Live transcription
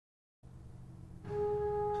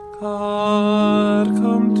God,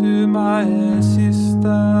 come to my assistance.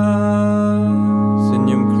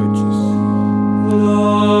 Signum Crucis.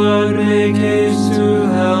 Lord, make haste to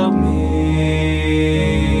help me.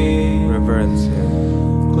 Reverencia.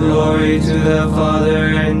 Glory to the Father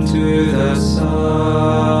and to the Son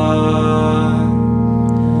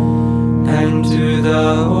and to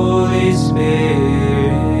the Holy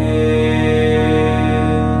Spirit,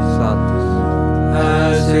 Sanctus.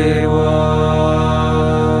 as it was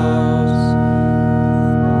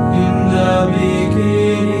in the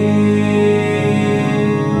beginning,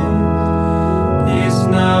 is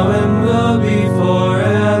now and will be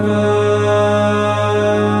forever.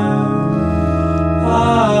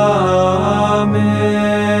 Amen.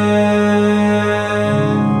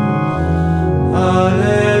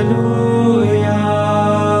 Alleluia.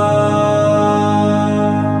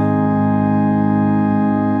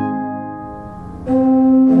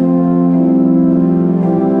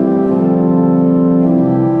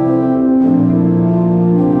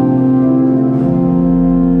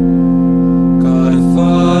 God,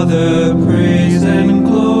 Father, praise and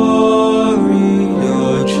glory,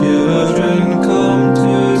 your children come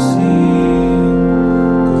to see.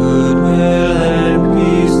 Goodwill and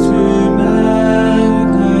peace to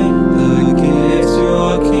mankind, the gifts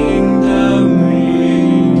your kingdom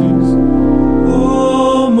brings. O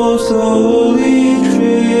most holy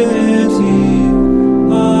Trinity,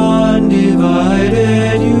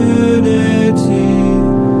 undivided unity,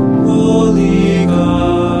 holy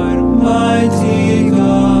God, mighty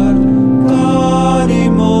God, God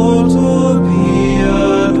immortal, be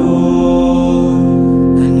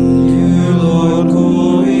adored. And you, Lord,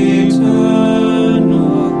 co-eternal,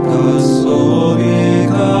 the sole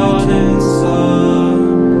begotten Son,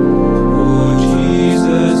 O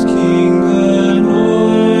Jesus, King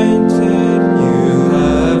anointed, you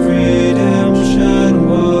have redemption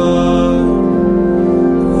won.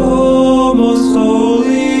 O most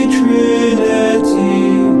holy Trinity,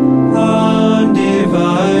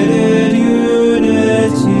 undivided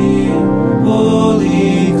unity,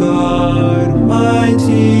 holy God,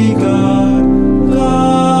 mighty God,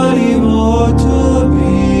 God immortal,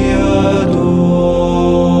 be adored.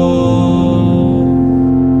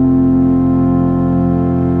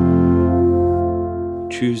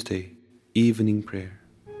 Tuesday, Evening Prayer.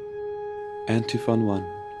 Antiphon 1.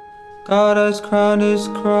 God has crowned his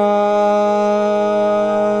crown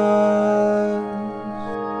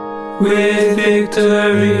with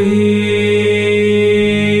victory.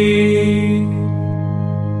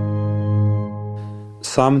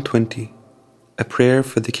 Psalm 20. A prayer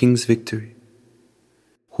for the King's victory.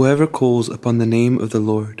 Whoever calls upon the name of the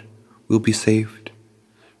Lord will be saved.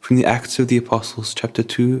 From the Acts of the Apostles, chapter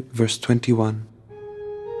 2, verse 21.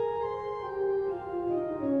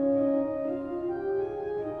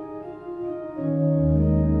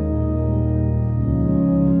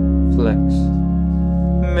 Flex.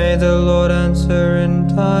 May the Lord answer in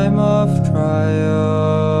time of trial.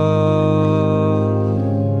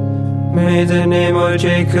 May the name of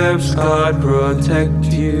Jacob's God protect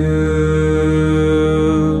you.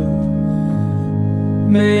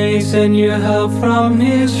 May he send you help from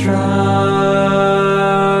his shrine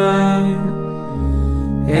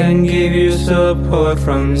and give you support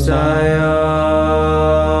from Zion.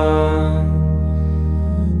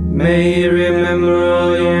 May he remember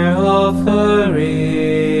all your offerings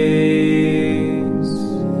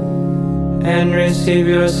and receive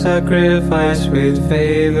your sacrifice with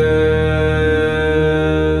favor.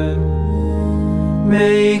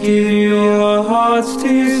 May he give you your heart's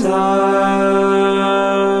desire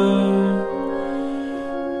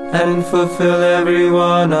and fulfill every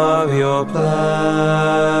one of your plans.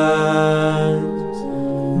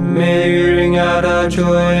 May we ring out our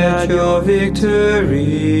joy at your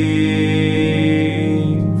victory.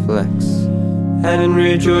 Flex. And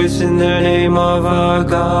rejoice in the name of our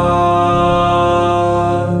God.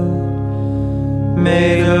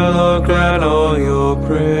 May the Lord grant all your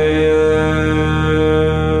prayers.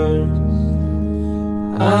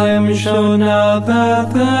 I am sure now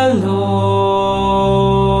that the Lord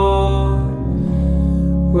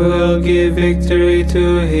will give victory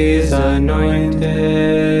to his anointed,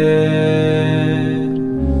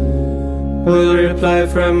 will reply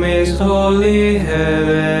from his holy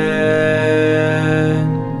heaven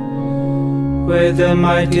with the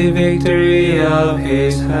mighty victory of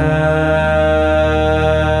his hand.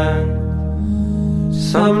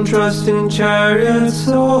 Some trust in chariots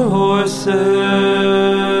or horses,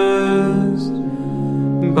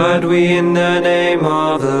 but we in the name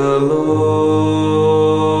of the Lord.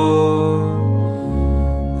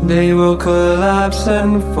 They will collapse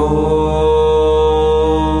and fall.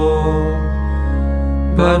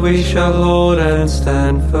 but we shall hold and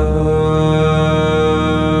stand firm.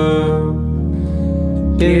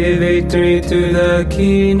 Give victory to the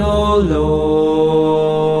King, O Lord.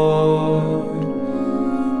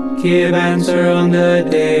 Give answer on the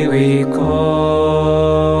day we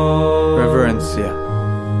call. Reverencia.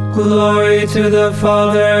 Glory to the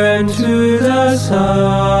Father and to the Son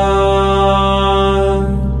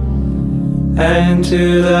and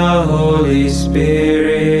to the Holy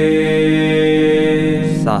Spirit,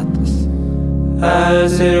 Satis.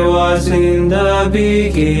 as it was in the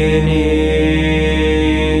beginning,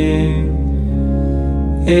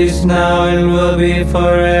 is now and will be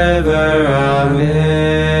forever.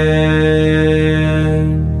 Amen.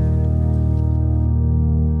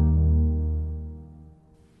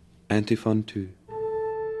 Antiphon 2.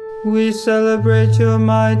 We celebrate your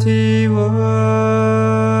mighty works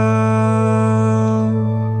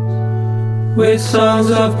with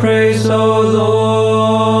songs of praise, O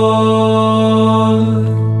Lord.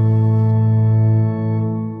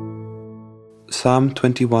 Psalm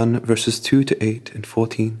 21 verses 2 to 8 and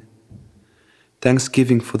 14.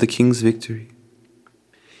 Thanksgiving for the King's victory.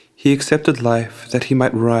 He accepted life that he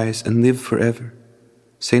might rise and live forever.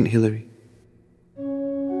 Saint Hilary.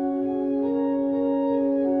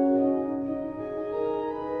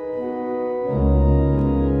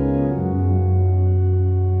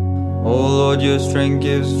 O Lord, your strength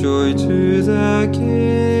gives joy to the King.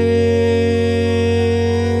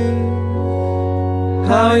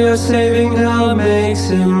 How your saving help makes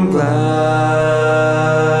him glad.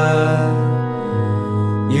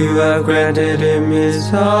 You have granted him his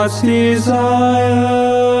heart's desire.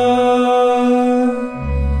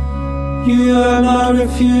 You have not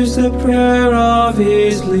refused the prayer of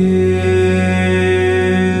his lips.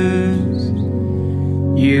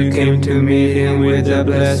 You came to meet him with the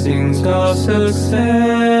blessings of success.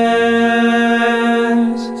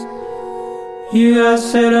 You have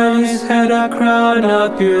set on his head a crown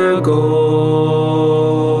of pure gold.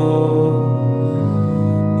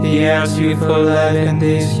 He asked you for life, and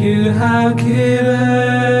this you have given.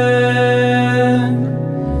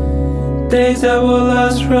 Days that will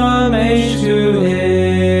last from age to age.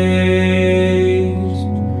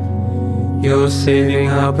 Your saving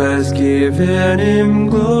help has given him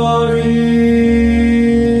glory.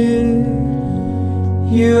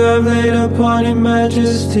 You have laid upon him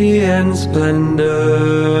majesty and splendor.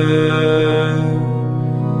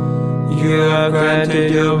 You have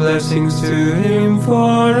granted your blessings to him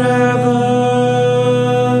forever.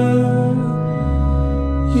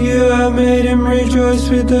 You have made him rejoice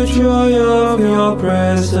with the joy of your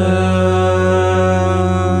presence.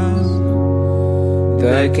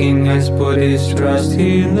 The King has put his trust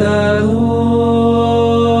in the Lord.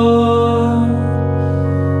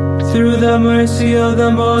 Through the mercy of the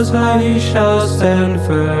Most High he shall stand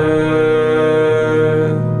firm.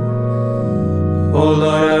 O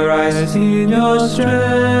Lord, arise in your strength.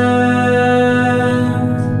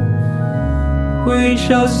 We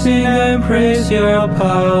shall sing and praise your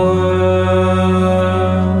power.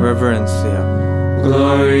 Reverencia.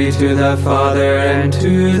 Glory to the Father and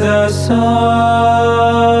to the Son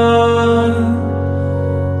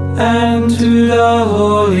and to the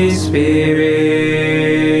Holy Spirit,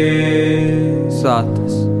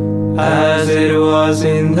 Satis. as it was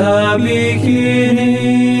in the beginning,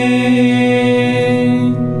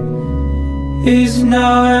 is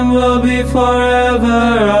now and will be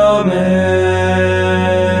forever. Amen.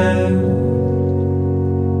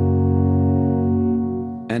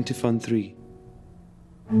 Antiphon 3.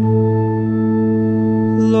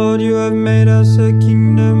 Lord, you have made us a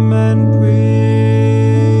kingdom and priest.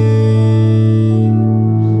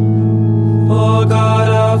 For God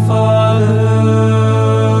our Father.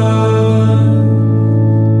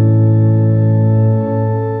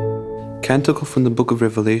 Canticle from the Book of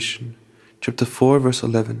Revelation, chapter 4 verse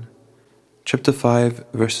 11, chapter 5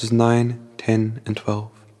 verses 9, 10 and 12.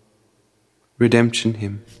 Redemption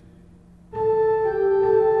Hymn.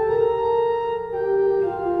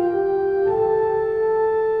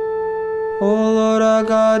 O Lord our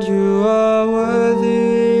God, you are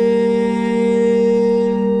worthy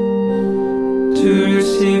to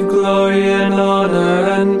receive glory and honor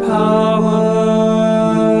and power.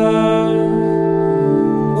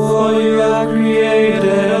 For you have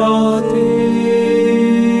created all things.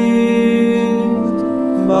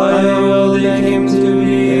 By your will they came to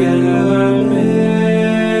be and were made.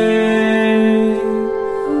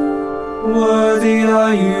 Worthy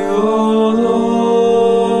are you, O Lord,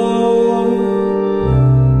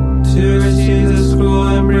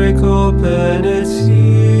 open its seals,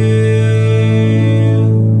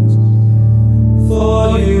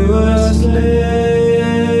 for you are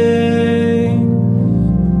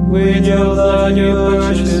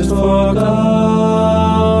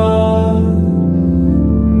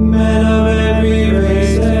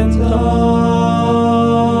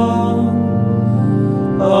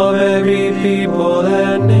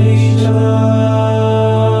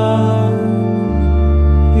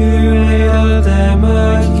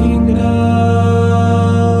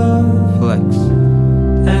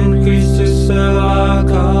and priests to serve our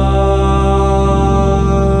God,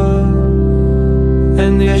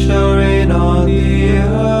 and they shall reign on the earth.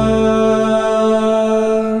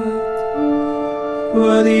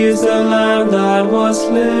 Worthy is the Lamb that was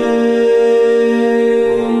slain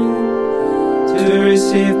to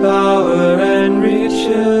receive power and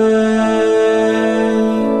riches,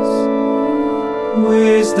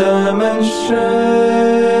 wisdom and strength,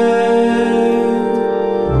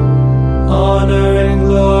 honor and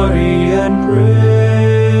glory and praise.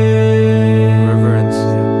 Reverence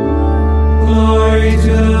you. Glory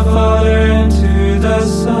to the Father and to the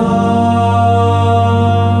Son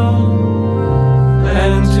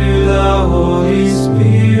and to the Holy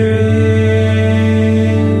Spirit,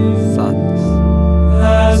 Sons.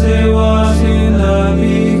 as it was in the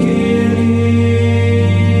beginning,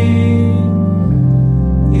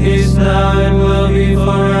 is now and will be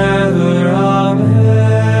forever. Amen.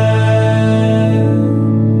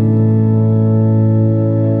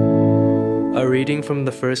 A reading from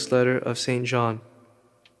the first letter of St. John.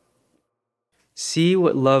 See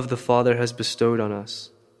what love the Father has bestowed on us,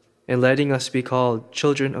 in letting us be called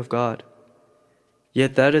children of God.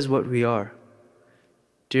 Yet that is what we are.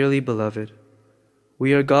 Dearly beloved,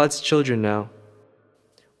 we are God's children now.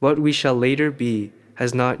 What we shall later be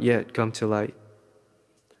has not yet come to light.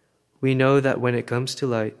 We know that when it comes to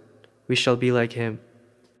light, we shall be like Him,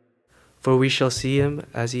 for we shall see Him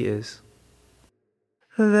as He is.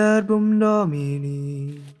 Verbum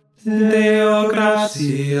Domini. Deo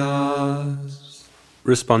gratias.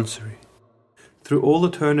 Responsory. Through all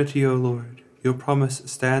eternity, O Lord, your promise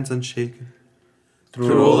stands unshaken.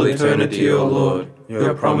 Through all eternity, O Lord,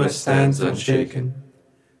 your promise stands unshaken.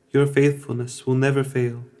 Your faithfulness will never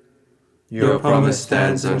fail. Your promise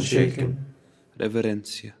stands unshaken.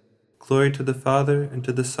 Reverencia. Glory to the Father, and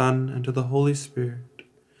to the Son, and to the Holy Spirit.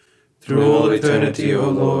 Through all eternity, O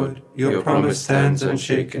Lord, your promise stands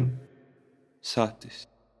unshaken. Satis.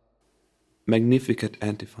 Magnificat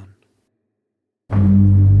antiphon.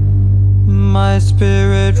 My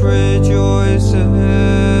spirit rejoices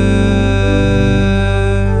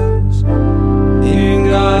In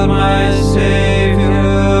God my Savior.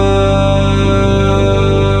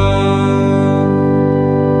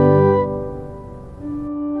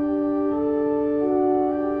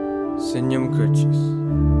 Signum Crucis.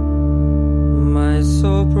 My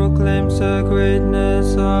soul proclaims the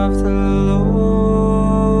greatness of the Lord.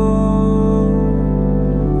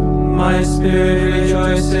 My spirit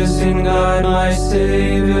rejoices in God my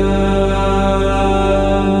Savior,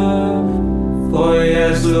 for He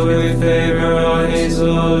has looked with favor on His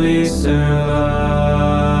holy servant.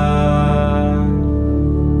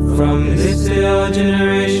 From this day all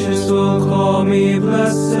generations will call me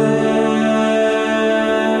blessed.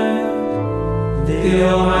 The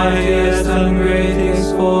Almighty has done great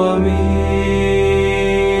things for me,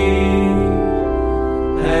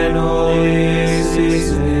 and holy is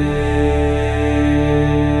His name.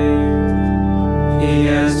 He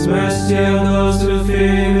has mercy on those who fear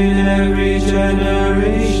Him in every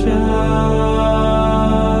generation.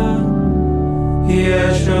 He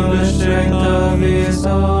has shown the strength of His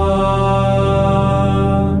arm.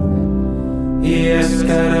 He has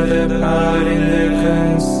scattered the proud in their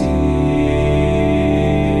conceit.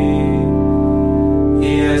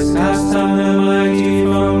 He has cast down the mighty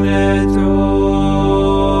from their thrones,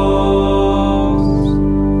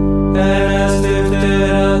 and has lifted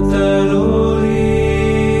up the lowly.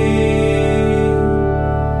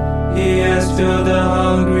 He has filled the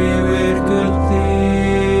hungry with good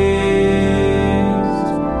things,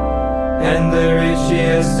 and the rich He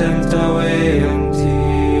has sent away empty.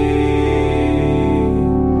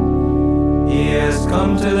 He has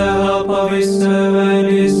come to the help of His servant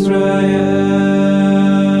Israel.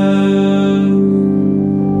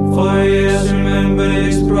 For He has remembered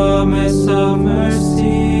His promise of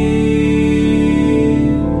mercy,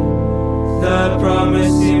 the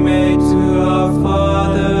promise He made to our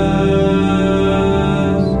fathers,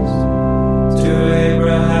 to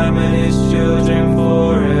Abraham and his children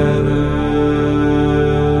forever.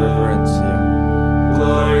 Reverencia.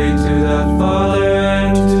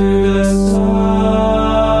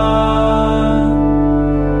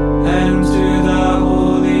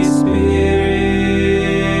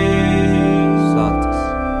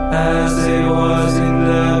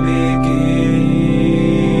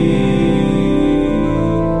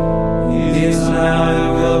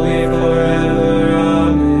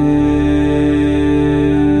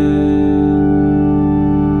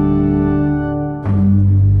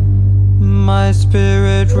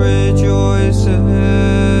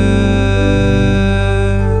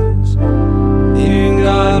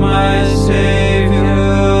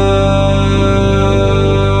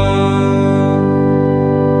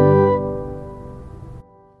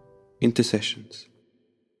 Intercessions.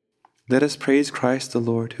 Let us praise Christ the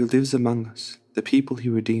Lord, who lives among us, the people he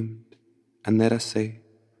redeemed, and let us say,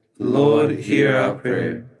 Lord, hear our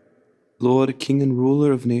prayer. Lord, King and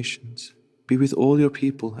ruler of nations, be with all your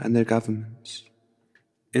people and their governments.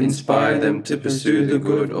 Inspire them to pursue the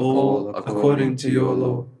good of all according to your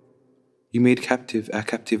law. You made captive our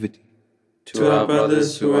captivity. To our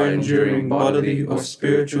brothers who are enduring bodily or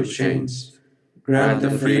spiritual chains, grant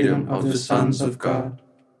the freedom of the sons of God.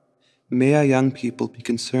 May our young people be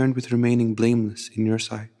concerned with remaining blameless in your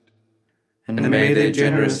sight. And may they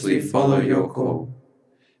generously follow your call.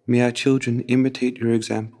 May our children imitate your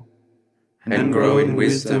example. And grow in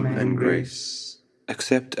wisdom and grace.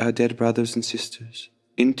 Accept our dead brothers and sisters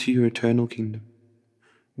into your eternal kingdom,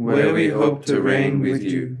 where we hope to reign with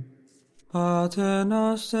you. Pater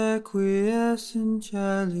noster qui es in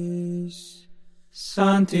celis,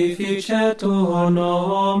 sanctificetur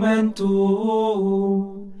nomen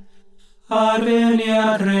tuum,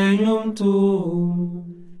 adveniat regnum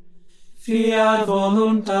tuum, fiat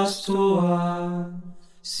voluntas tua,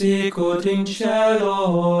 sicut in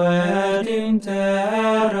cielo et in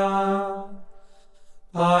terra.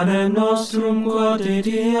 Panem nostrum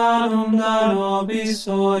quotidianum da nobis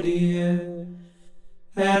hodie,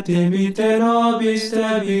 et dimitte nobis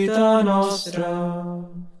debita nostra,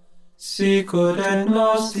 sicut et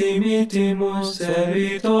nos dimittimus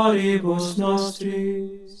debitoribus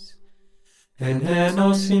nostris, et ne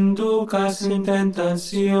nos inducas in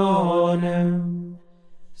tentationem,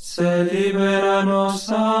 sed libera nos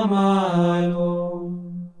a malo.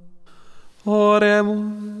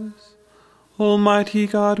 Oremus. Almighty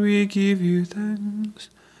God, we give you thanks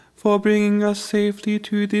for bringing us safely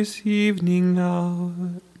to this evening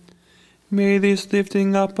hour. May this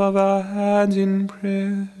lifting up of our hands in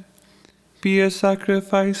prayer be a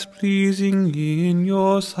sacrifice pleasing in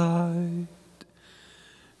your sight.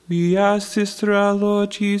 We ask this through our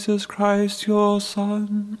Lord Jesus Christ, your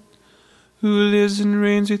Son, who lives and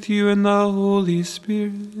reigns with you in the Holy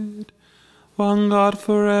Spirit, one God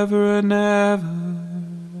forever and ever.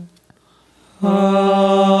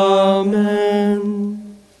 Amen.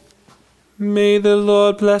 May the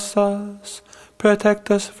Lord bless us,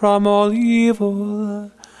 protect us from all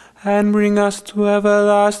evil, and bring us to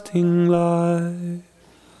everlasting life.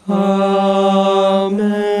 Amen.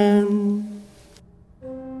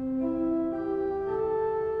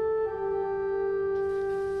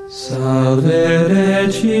 Salve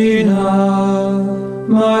Regina,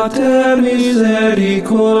 Mater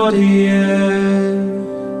misericordiae,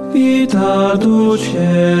 vita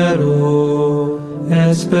dulcero,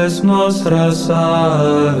 espes nostra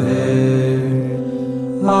salve.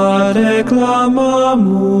 A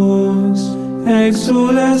reclamamus,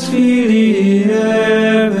 exules filii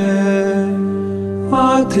Eve,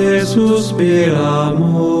 a te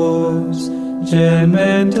suspiramus,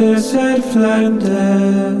 gementes et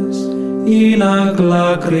flentes, in ac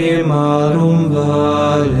lacrimarum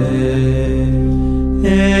vale.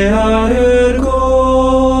 Ea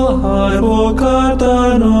ergo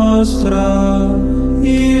advocata nostra,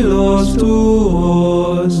 illos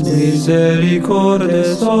tuos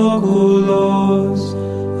misericordes oculos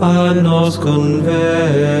ad nos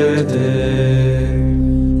converte.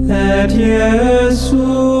 Et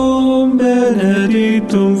Iesum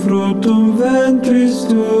benedictum fructum ventris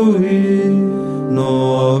tui,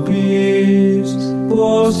 nobis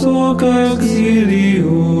post hoc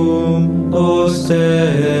exilium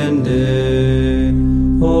ostende.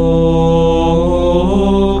 O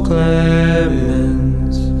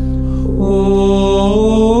clemens, O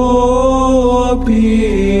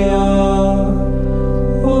pia,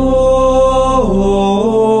 O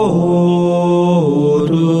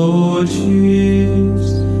dulcis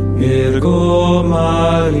Virgo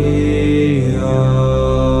Maria.